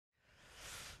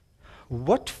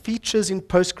What features in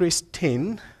Postgres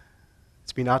 10,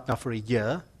 it's been out now for a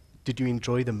year, did you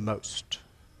enjoy the most?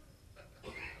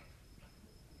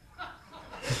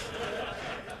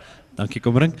 Thank you,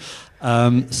 Komering.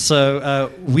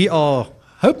 We are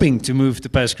hoping to move to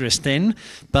Postgres 10,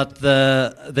 but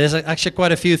there's actually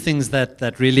quite a few things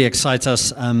that really excites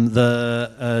us.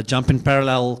 The jump in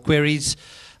parallel queries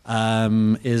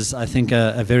is, I think,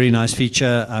 a very nice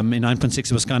feature. In 9.6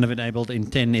 it was kind of enabled. In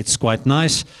 10 it's quite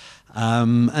nice.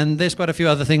 And there's quite a few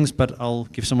other things, but I'll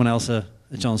give someone else a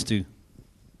chance to.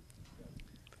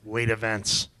 Wait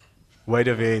events. Wait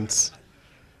events.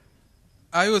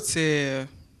 I would say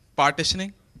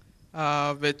partitioning,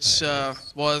 which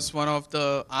was one of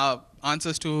the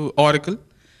answers to Oracle.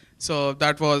 So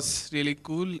that was really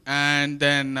cool. And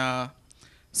then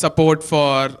support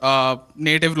for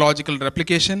native logical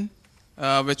replication,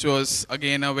 which was,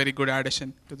 again, a very good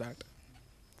addition to that.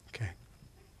 Okay.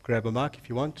 Grab a mic if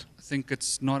you want. I think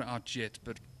it's not out yet,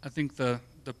 but I think the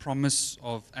promise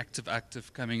of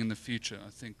active-active coming in the future, I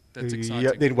think that's exciting.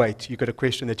 Yeah, then wait, you've got a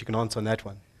question that you can answer on that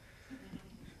one.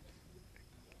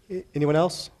 Anyone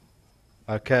else?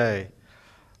 Okay.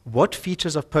 What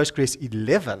features of Postgres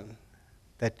 11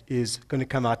 that is going to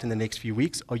come out in the next few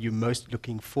weeks are you most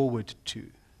looking forward to?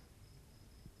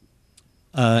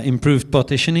 Improved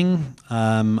partitioning.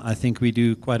 I think we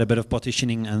do quite a bit of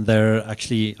partitioning, and they're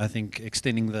actually, I think,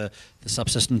 extending the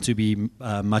subsystem to be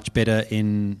much better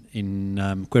in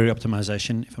query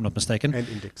optimization, if I'm not mistaken. And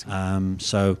indexing.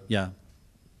 So, yeah.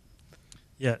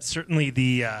 Yeah, certainly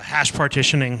the hash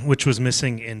partitioning, which was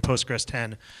missing in Postgres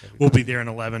 10, will be there in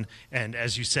 11. And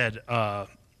as you said, the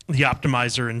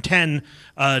optimizer in 10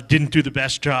 didn't do the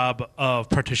best job of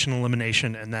partition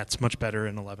elimination, and that's much better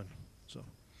in 11. So it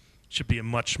should be a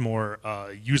much more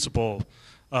usable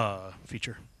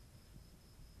feature.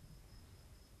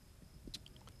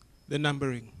 The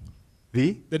numbering.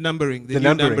 The numbering, the new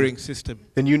numbering. numbering system.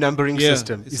 The new numbering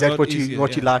system. Is that what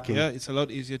you're liking? Yeah, it's a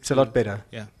lot easier. It's a lot better.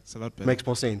 Yeah, it's a lot better. Makes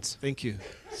more sense. Thank you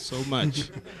so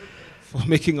much for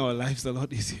making our lives a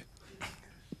lot easier.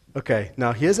 Okay,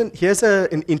 now here's an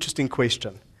interesting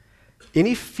question.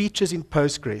 Any features in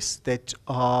Postgres that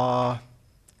are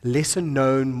lesser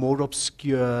known, more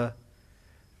obscure,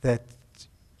 that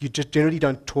you just generally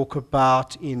don't talk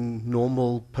about in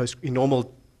normal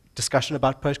discussion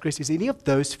about Postgres? Is any of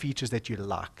those features that you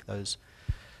like, those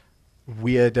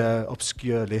weird,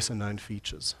 obscure, lesser-known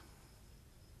features?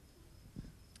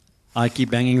 I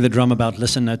keep banging the drum about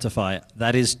listen notify.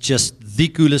 That is just the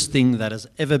coolest thing that has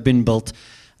ever been built.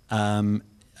 And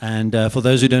for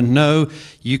those who don't know,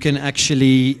 you can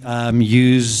actually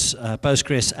use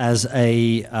Postgres as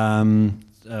a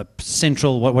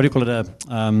central, what do you call it,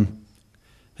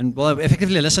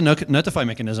 effectively a listen notify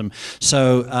mechanism.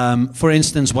 So, for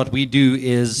instance, what we do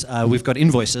is we've got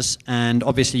invoices, and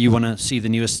obviously you want to see the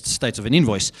newest states of an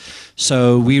invoice.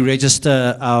 So we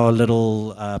register our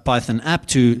little Python app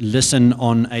to listen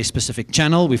on a specific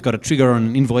channel. We've got a trigger on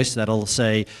an invoice that'll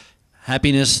say,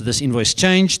 happiness, this invoice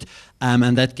changed,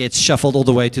 and that gets shuffled all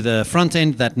the way to the front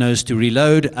end that knows to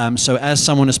reload. So as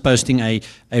someone is posting a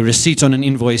receipt on an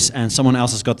invoice and someone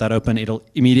else has got that open, it'll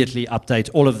immediately update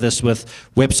all of this with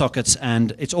WebSockets,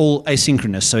 and it's all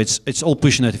asynchronous. So it's all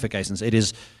push notifications. It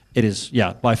is,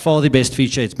 yeah, by far the best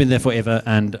feature. It's been there forever,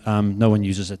 and no one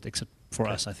uses it except for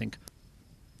us, I think.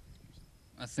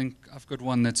 I think I've got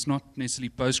one that's not necessarily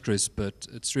Postgres, but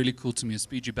it's really cool to me, a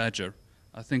Speedy Badger.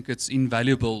 I think it's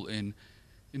invaluable in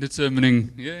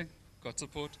determining, yeah, got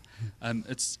support.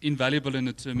 It's invaluable in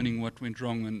determining what went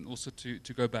wrong and also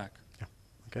to go back. Yeah.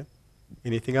 Okay.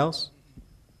 Anything else?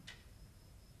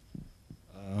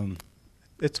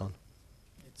 It's on.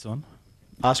 It's on.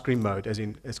 Ice cream mode, as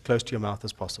in as close to your mouth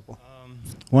as possible.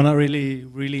 One I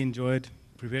really enjoyed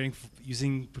preparing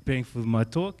for my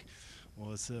talk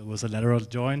was a lateral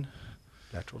join.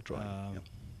 Lateral join. Yeah.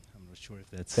 Sure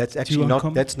if that's actually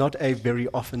that's not a very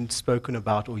often spoken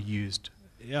about or used.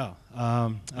 Yeah,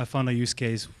 I found a use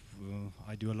case.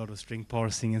 I do a lot of string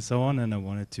parsing and so on, and I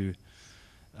wanted to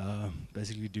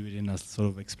basically do it in a sort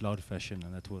of Explode fashion,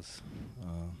 and that was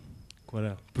quite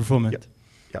a performant.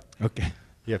 Yeah. Okay.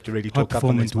 You have to really talk up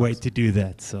on performant way to do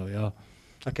that. So yeah.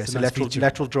 Okay. It's So nice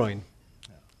lateral join.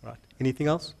 Yeah. Right. Anything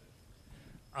else?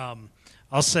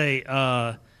 I'll say.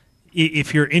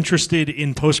 If you're interested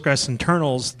in Postgres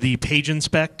internals, the page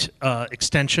inspect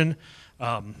extension,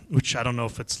 which I don't know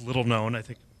if it's little known, I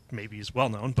think maybe is well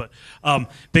known, but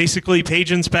basically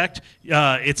page inspect,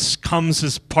 it comes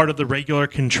as part of the regular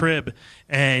contrib,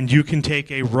 and you can take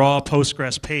a raw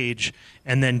Postgres page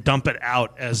and then dump it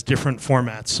out as different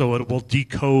formats. So it will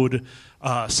decode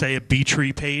say, a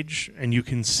B-tree page, and you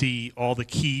can see all the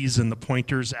keys and the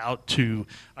pointers out to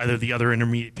either the other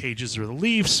intermediate pages or the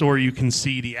leaves, or you can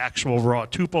see the actual raw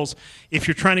tuples. If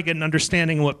you're trying to get an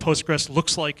understanding of what Postgres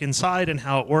looks like inside and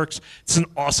how it works, it's an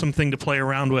awesome thing to play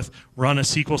around with. Run a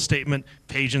SQL statement,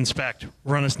 page inspect.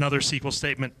 Run another SQL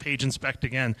statement, page inspect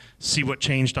again. See what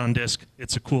changed on disk.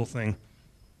 It's a cool thing.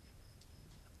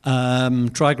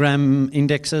 Trigram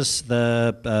indexes,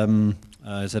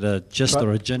 is it a gist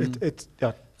or a gin?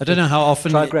 Yeah. I don't know how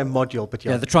often. Trigram module, but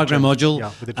yeah. Yeah, the trigram module.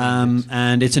 Yeah, with the index.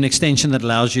 And it's an extension that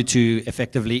allows you to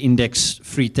effectively index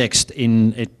free text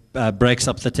it breaks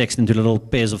up the text into little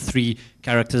pairs of 3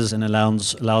 characters and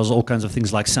allows all kinds of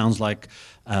things like sounds like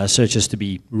searches to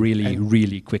be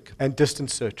really quick. And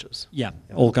distance searches. Yeah,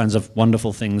 all kinds of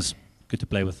wonderful things. Good to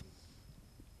play with.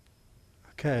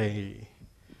 Okay.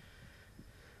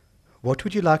 What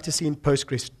would you like to see in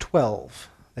Postgres 12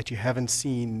 that you haven't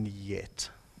seen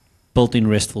yet? Built-in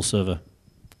RESTful server.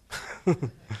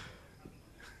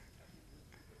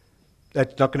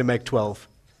 That's not going to make 12.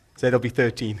 So it'll be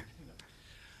 13.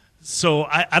 So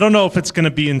I don't know if it's going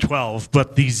to be in 12,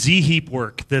 but the Z-heap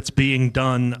work that's being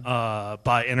done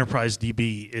by Enterprise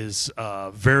DB is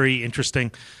very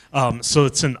interesting. So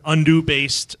it's an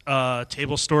undo-based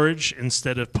table storage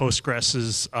instead of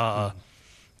Postgres's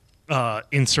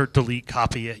insert, delete,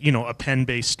 copy, a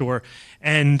pen-based store.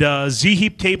 And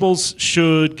Z-heap tables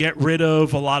should get rid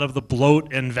of a lot of the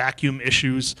bloat and vacuum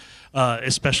issues,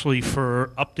 especially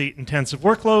for update-intensive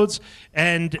workloads.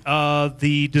 And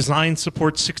the design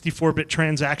supports 64-bit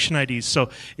transaction IDs. So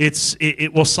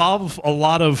it will solve a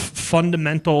lot of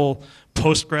fundamental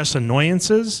Postgres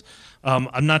annoyances.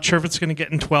 I'm not sure if it's going to get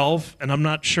in 12, and I'm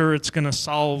not sure it's going to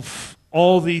solve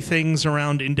all the things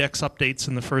around index updates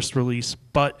in the first release,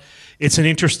 but it's an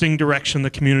interesting direction the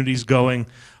community's going.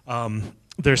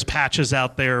 There's patches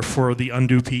out there for the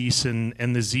undo piece,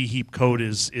 and the Z-heap code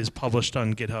is published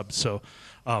on GitHub, so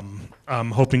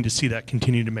I'm hoping to see that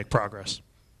continue to make progress.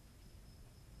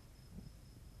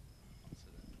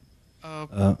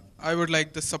 I would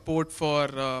like the support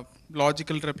for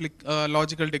logical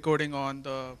decoding on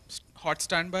the hot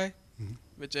standby,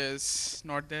 which is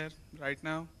not there right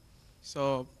now.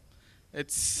 So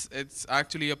it's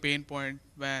actually a pain point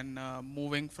when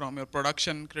moving from your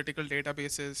production critical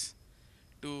databases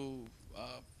to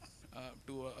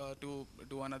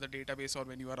another database, or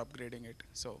when you are upgrading it.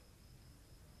 So.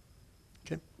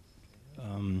 Okay.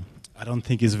 I don't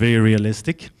think it's very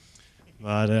realistic,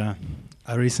 but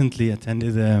I recently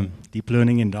attended Deep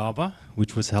Learning in Daba,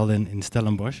 which was held in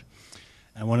Stellenbosch,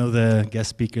 and one of the guest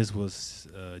speakers was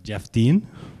Jeff Dean,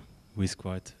 who is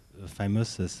quite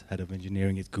famous as head of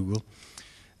engineering at Google.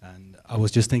 And I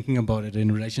was just thinking about it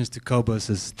in relation to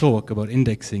Cobus's talk about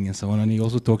indexing and so on, and he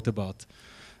also talked about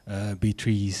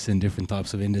B-trees and different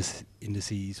types of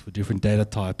indices for different data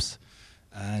types.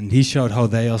 And he showed how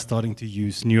they are starting to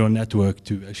use neural network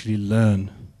to actually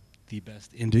learn the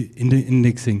best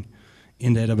indexing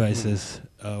in databases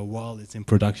while it's in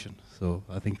production. So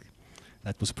I think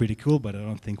that was pretty cool, but I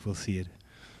don't think we'll see it.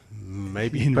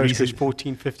 Maybe in Postgres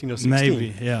 14, 15, or 16.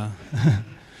 Maybe, yeah.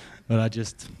 But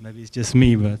maybe it's just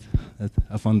me, but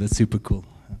I found that super cool.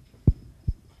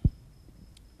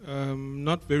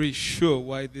 Not very sure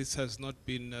why this has not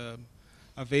been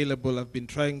available. I've been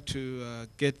trying to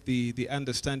get the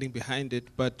understanding behind it,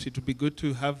 but it would be good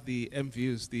to have the M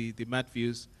views, the mat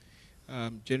views,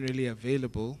 generally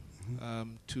available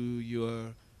to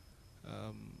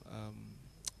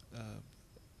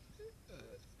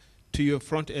your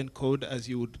front-end code, as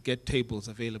you would get tables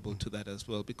available to that as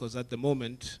well. Because at the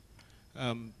moment,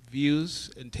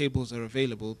 views and tables are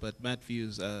available, but mat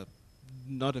views are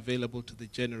not available to the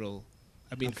general,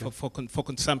 for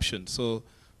consumption. So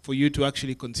for you to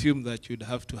actually consume that, you'd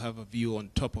have to have a view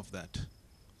on top of that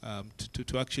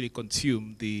to actually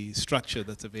consume the structure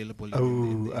that's available in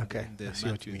the I see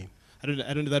what you mean. I don't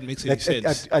know if that makes any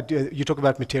sense. You talk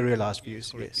about materialized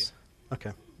views, correct, yes. Yeah.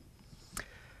 Okay.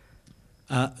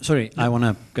 Sorry, I want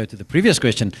to go to the previous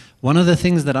question. One of the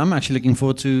things that I'm actually looking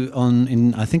forward to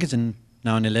I think it's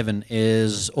now in 11,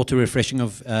 is auto-refreshing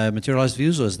of materialized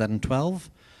views, or is that in 12?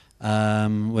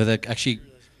 Whether actually...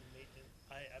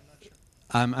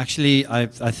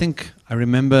 I think I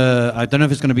remember, I don't know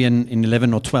if it's going to be in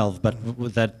 11 or 12, but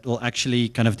that will actually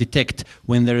kind of detect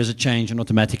when there is a change and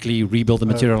automatically rebuild the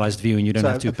materialized view, and you don't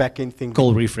have to back-end thing.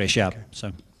 Call refresh, yeah. Okay.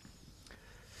 So.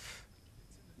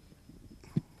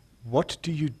 What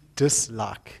do you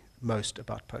dislike most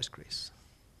about Postgres?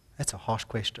 That's a harsh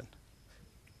question.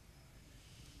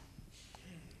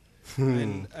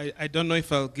 And I don't know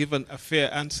if I'll give a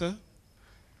fair answer.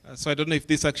 So I don't know if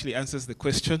this actually answers the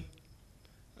question.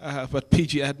 but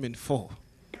PG admin 4.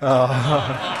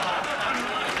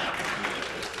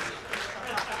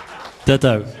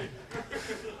 Ditto.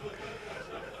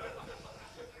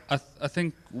 I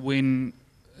think when,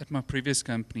 at my previous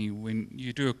company, when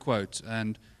you do a quote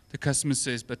and the customer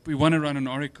says, but we want to run an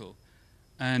Oracle,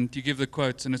 and you give the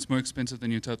quote and it's more expensive than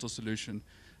your total solution,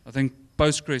 I think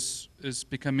Postgres is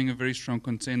becoming a very strong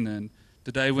contender. And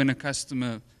the day when a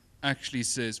customer actually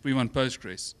says, we want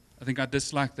Postgres, I think I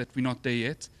dislike that we're not there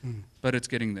yet, but it's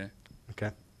getting there.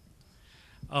 Okay.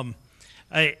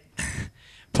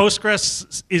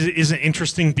 Postgres is an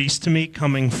interesting beast to me,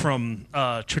 coming from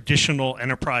traditional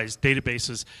enterprise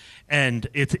databases, and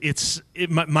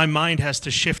my mind has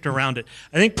to shift around it.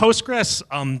 I think Postgres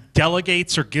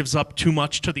delegates or gives up too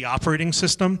much to the operating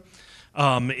system.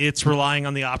 It's relying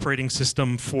on the operating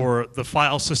system for the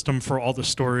file system, for all the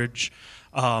storage,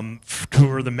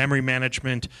 for the memory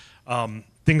management,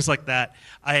 things like that.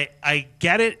 I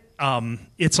get it.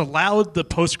 It's allowed the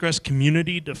Postgres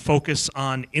community to focus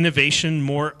on innovation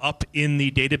more up in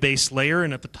the database layer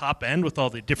and at the top end with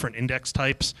all the different index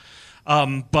types.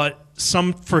 But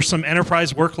for some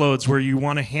enterprise workloads where you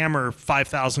want to hammer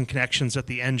 5,000 connections at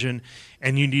the engine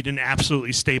and you need an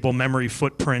absolutely stable memory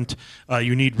footprint,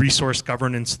 you need resource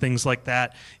governance, things like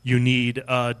that. You need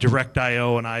direct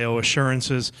I/O and I/O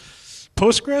assurances.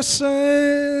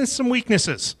 Postgres, some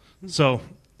weaknesses. So,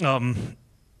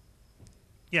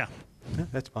 yeah.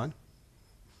 That's fine.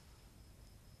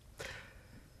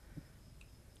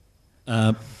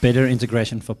 Better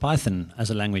integration for Python as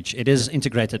a language. It is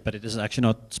integrated, but it is actually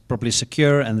not properly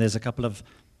secure, and there's a couple of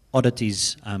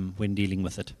oddities when dealing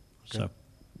with it. Okay. So,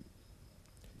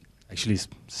 Actually,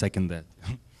 second that.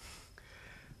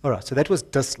 All right, so that was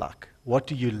dislike. What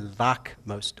do you like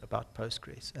most about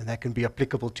Postgres? And that can be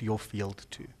applicable to your field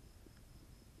too.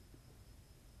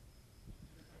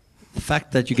 the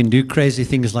fact that you can do crazy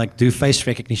things like do face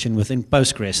recognition within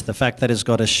Postgres, the fact that it's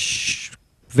got a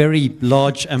very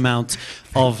large amount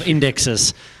of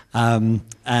indexes,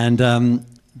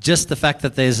 just the fact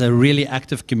that there's a really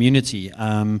active community,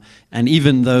 and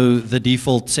even though the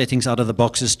default settings out of the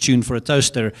box is tuned for a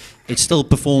toaster, it still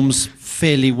performs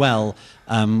fairly well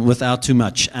without too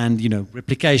much. And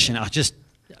replication,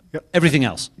 everything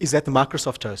else. Is that the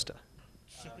Microsoft toaster?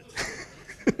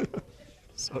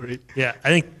 Sorry. Yeah, I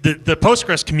think the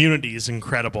Postgres community is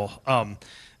incredible.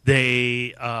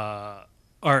 They are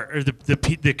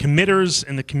the committers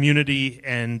and the community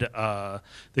and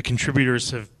the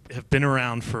contributors have been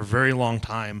around for a very long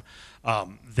time.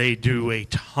 They do a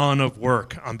ton of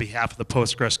work on behalf of the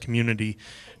Postgres community,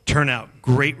 turn out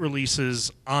great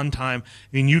releases on time. I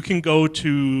mean, you can go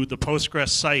to the Postgres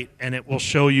site and it will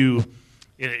show you,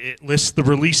 it lists the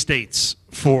release dates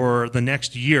for the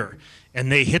next year,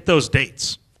 and they hit those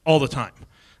dates all the time,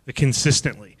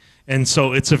 consistently. And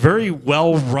so it's a very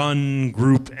well-run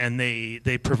group, and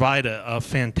they provide a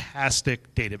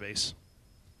fantastic database.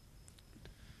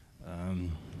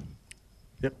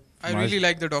 Yep. I really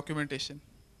like the documentation.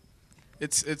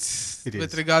 It's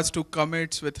with regards to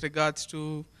commits, with regards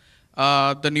to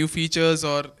the new features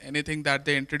or anything that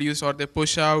they introduce or they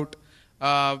push out,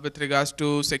 with regards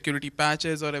to security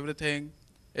patches or everything.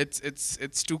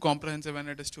 It's too comprehensive and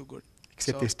it is too good.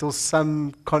 Except there's still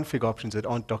some config options that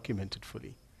aren't documented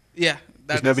fully. Yeah.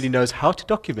 Because nobody knows how to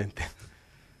document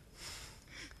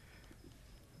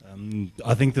them.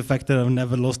 I think the fact that I've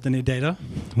never lost any data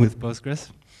with Postgres.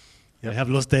 Yep. I have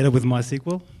lost data with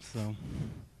MySQL, so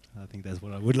I think that's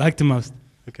what I would like the most.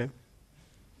 Okay.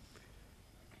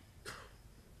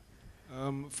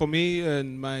 For me,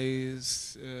 in my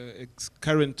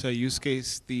current use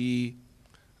case, the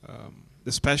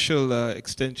special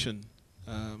extension,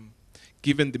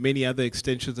 given the many other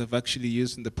extensions I've actually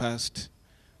used in the past,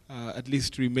 at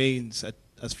least remains,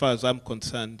 as far as I'm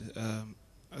concerned,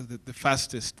 the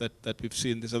fastest that we've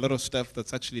seen. There's a lot of stuff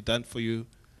that's actually done for you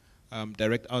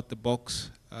direct out the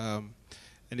box,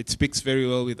 and it speaks very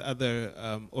well with other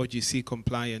OGC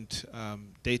compliant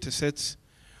data sets.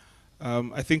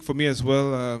 I think for me as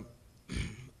well,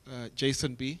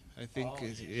 JSON-B, I think,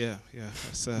 yeah.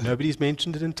 Nobody's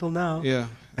mentioned it until now. Yeah.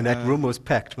 And that room was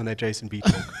packed when that JSON-B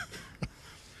talk.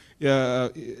 Yeah,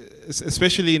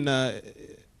 especially in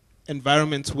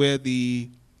environments where the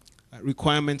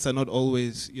requirements are not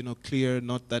always, clear,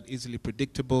 not that easily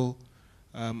predictable.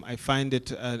 I find it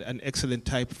an excellent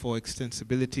type for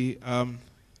extensibility.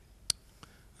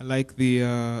 I like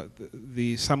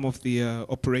the some of the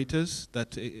operators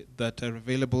that are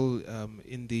available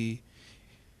in the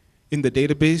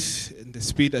database, and the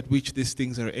speed at which these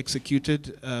things are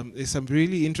executed. There's some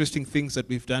really interesting things that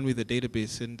we've done with the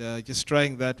database, and just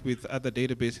trying that with other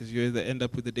databases, you either end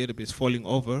up with the database falling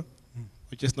over,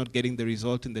 or just not getting the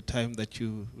result in the time that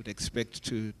you would expect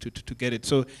to get it.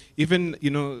 So even,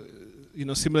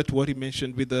 similar to what he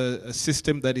mentioned, with a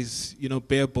system that is,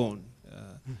 bare bone,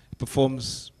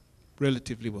 performs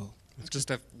relatively well. Just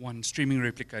have one streaming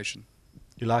replication.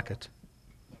 You like it?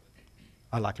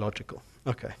 I like logical.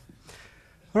 Okay.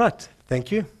 All right.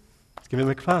 Thank you. Let's give him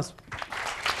a class.